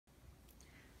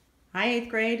Hi, 8th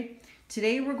grade.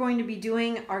 Today we're going to be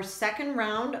doing our second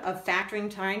round of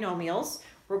factoring trinomials.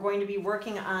 We're going to be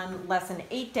working on lesson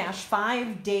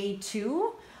 8-5, day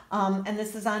 2, and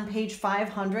this is on page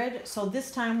 500. So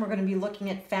this time we're going to be looking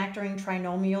at factoring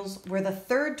trinomials where the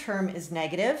third term is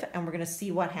negative, and we're going to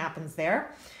see what happens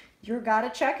there. Your gotta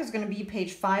check is going to be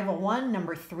page 501,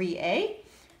 number 3A.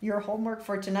 Your homework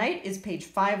for tonight is page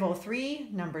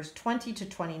 503, numbers 20 to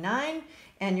 29,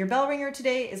 and your bell ringer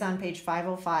today is on page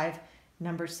 505,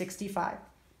 number 65.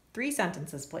 3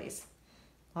 sentences, please.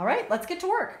 All right, let's get to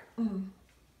work.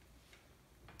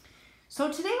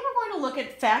 So today we're going to look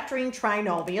at factoring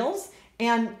trinomials,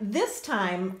 and this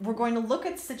time we're going to look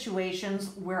at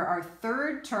situations where our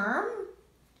third term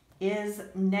is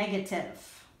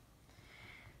negative.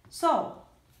 So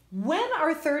when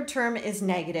our third term is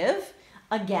negative,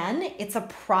 again, it's a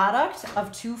product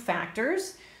of two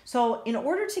factors. So in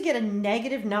order to get a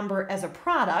negative number as a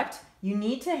product, you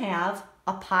need to have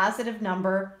a positive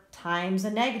number times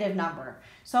a negative number.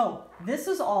 So this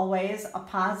is always a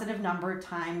positive number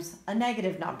times a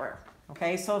negative number.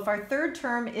 Okay, so if our third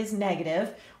term is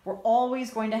negative, we're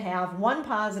always going to have one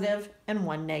positive and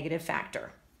one negative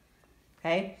factor.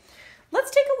 Okay,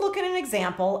 let's take a look at an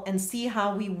example and see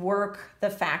how we work the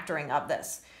factoring of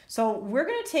this. So we're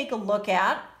going to take a look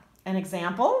at an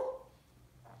example,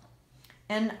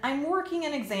 and I'm working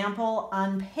an example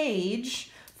on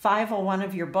page 501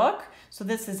 of your book. So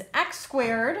this is x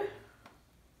squared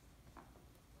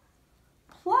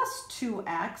plus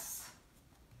 2x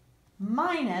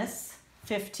minus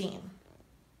 15.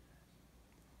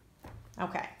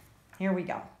 Okay, here we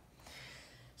go.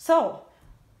 So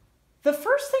the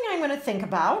first thing I'm going to think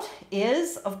about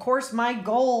is, of course, my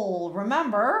goal.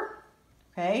 Remember,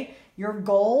 okay, your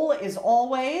goal is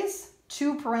always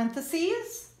 2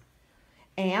 parentheses,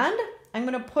 and I'm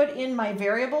going to put in my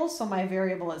variable. So my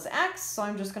variable is x, so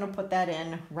I'm just going to put that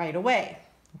in right away.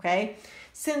 Okay,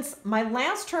 since my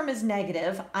last term is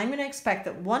negative, I'm going to expect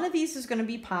that one of these is going to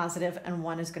be positive and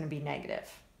one is going to be negative.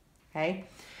 Okay,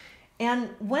 and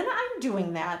when I'm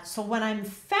doing that, so when I'm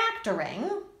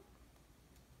factoring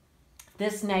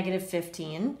this negative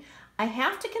 15, I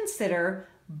have to consider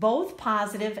both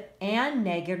positive and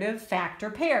negative factor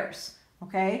pairs.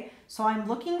 Okay, so I'm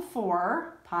looking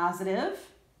for positive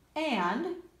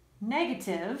and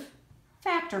negative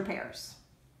factor pairs.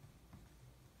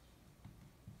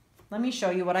 Let me show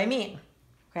you what I mean.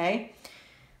 Okay,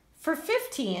 for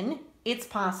 15, it's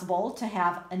possible to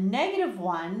have a negative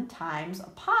 1 times a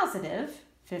positive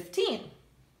 15.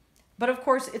 But of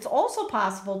course, it's also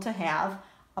possible to have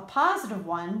a positive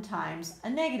 1 times a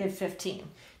negative 15.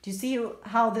 Do you see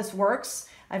how this works?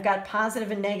 I've got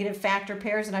positive and negative factor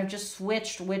pairs, and I've just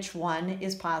switched which one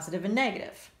is positive and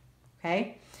negative.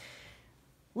 Okay?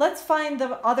 Let's find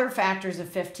the other factors of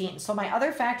 15. So my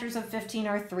other factors of 15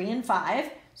 are 3 and 5.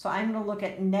 So I'm going to look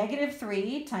at negative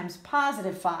 3 times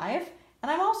positive 5.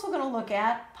 And I'm also going to look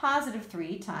at positive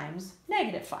 3 times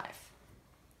negative 5.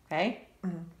 Okay?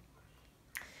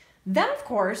 Then, of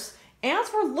course,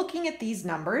 as we're looking at these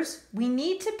numbers, we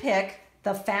need to pick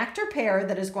the factor pair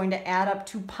that is going to add up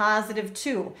to positive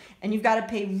 2. And you've got to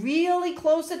pay really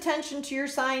close attention to your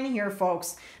sign here,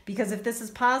 folks, because if this is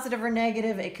positive or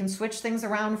negative, it can switch things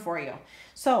around for you.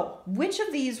 So which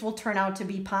of these will turn out to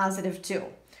be positive 2?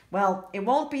 Well, it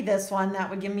won't be this one. That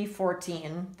would give me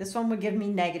 14. This one would give me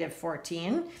negative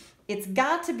 14. It's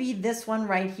got to be this one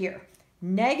right here.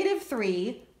 Negative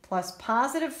 3 plus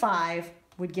positive 5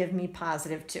 would give me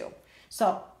positive 2.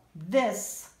 So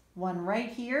this one right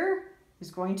here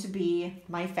is going to be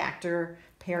my factor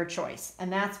pair choice.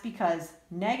 And that's because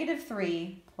negative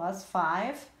 3 plus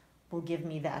 5 will give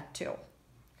me that too.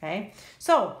 Okay,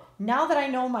 so now that I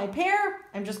know my pair,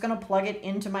 I'm just going to plug it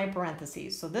into my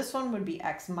parentheses. So this one would be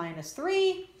x minus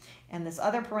 3, and this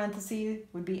other parenthesis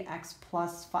would be x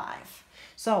plus 5.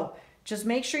 So just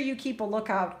make sure you keep a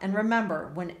lookout, and remember,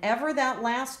 whenever that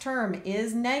last term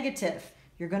is negative,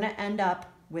 you're going to end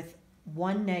up with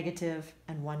one negative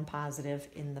and one positive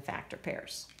in the factor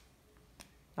pairs.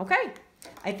 Okay,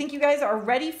 I think you guys are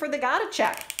ready for the gotta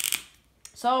check.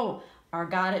 So our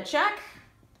gotta check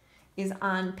is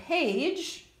on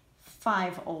page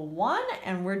 501,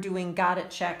 and we're doing gotta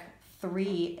check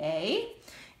 3A.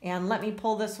 And let me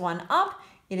pull this one up.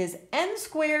 It is n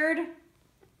squared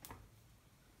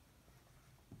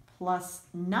plus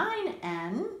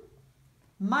 9n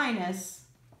minus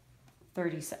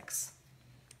 36.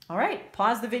 All right,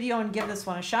 pause the video and give this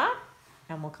one a shot,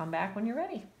 and we'll come back when you're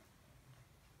ready.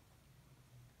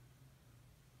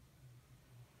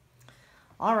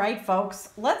 All right, folks,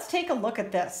 let's take a look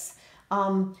at this.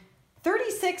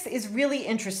 36 is really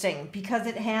interesting because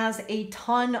it has a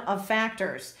ton of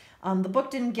factors. The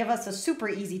book didn't give us a super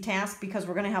easy task because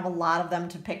we're going to have a lot of them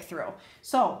to pick through.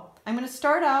 So I'm going to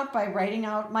start out by writing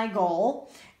out my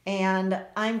goal, and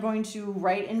I'm going to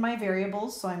write in my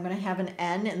variables. So I'm going to have an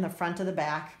n in the front of the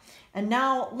back. And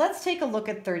now let's take a look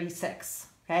at 36.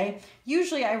 Okay,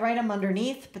 usually I write them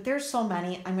underneath, but there's so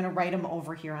many, I'm going to write them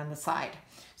over here on the side.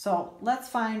 So let's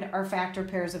find our factor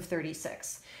pairs of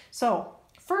 36. So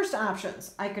first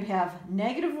options, I could have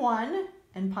 -1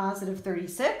 and positive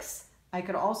 36. I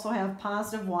could also have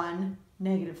 +1,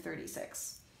 negative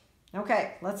 36.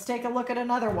 Okay, let's take a look at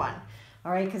another one.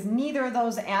 All right, because neither of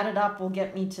those added up will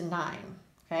get me to 9.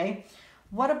 Okay,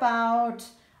 what about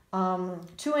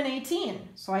 2 and 18?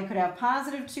 So I could have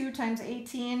 +2 times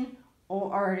 18,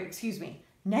 or excuse me,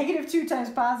 -2 times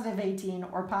 +18,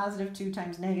 or +2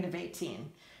 times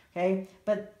 -18. Okay,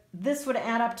 but this would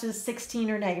add up to 16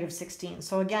 or -16.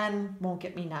 So again, won't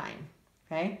get me 9.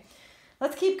 Okay,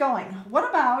 let's keep going. What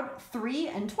about 3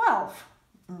 and 12?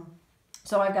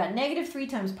 So I've got -3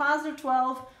 times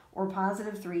 +12, or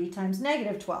 +3 times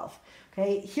 -12.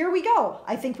 Okay, here we go.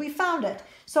 I think we found it.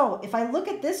 So if I look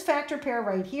at this factor pair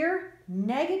right here,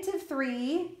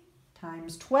 -3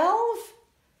 times 12,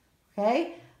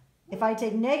 okay, if I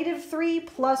take -3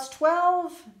 plus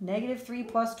 12, -3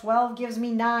 plus 12 gives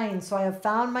me 9. So I have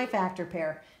found my factor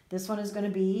pair. This one is going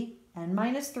to be n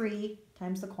minus 3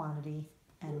 times the quantity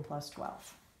n plus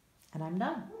 12. And I'm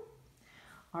done.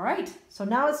 All right, so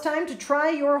now it's time to try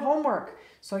your homework.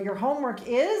 So your homework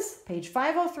is page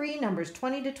 503, numbers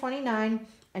 20 to 29,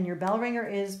 and your bell ringer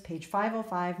is page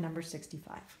 505, number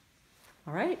 65.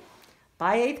 All right,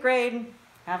 bye 8th grade.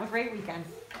 Have a great weekend.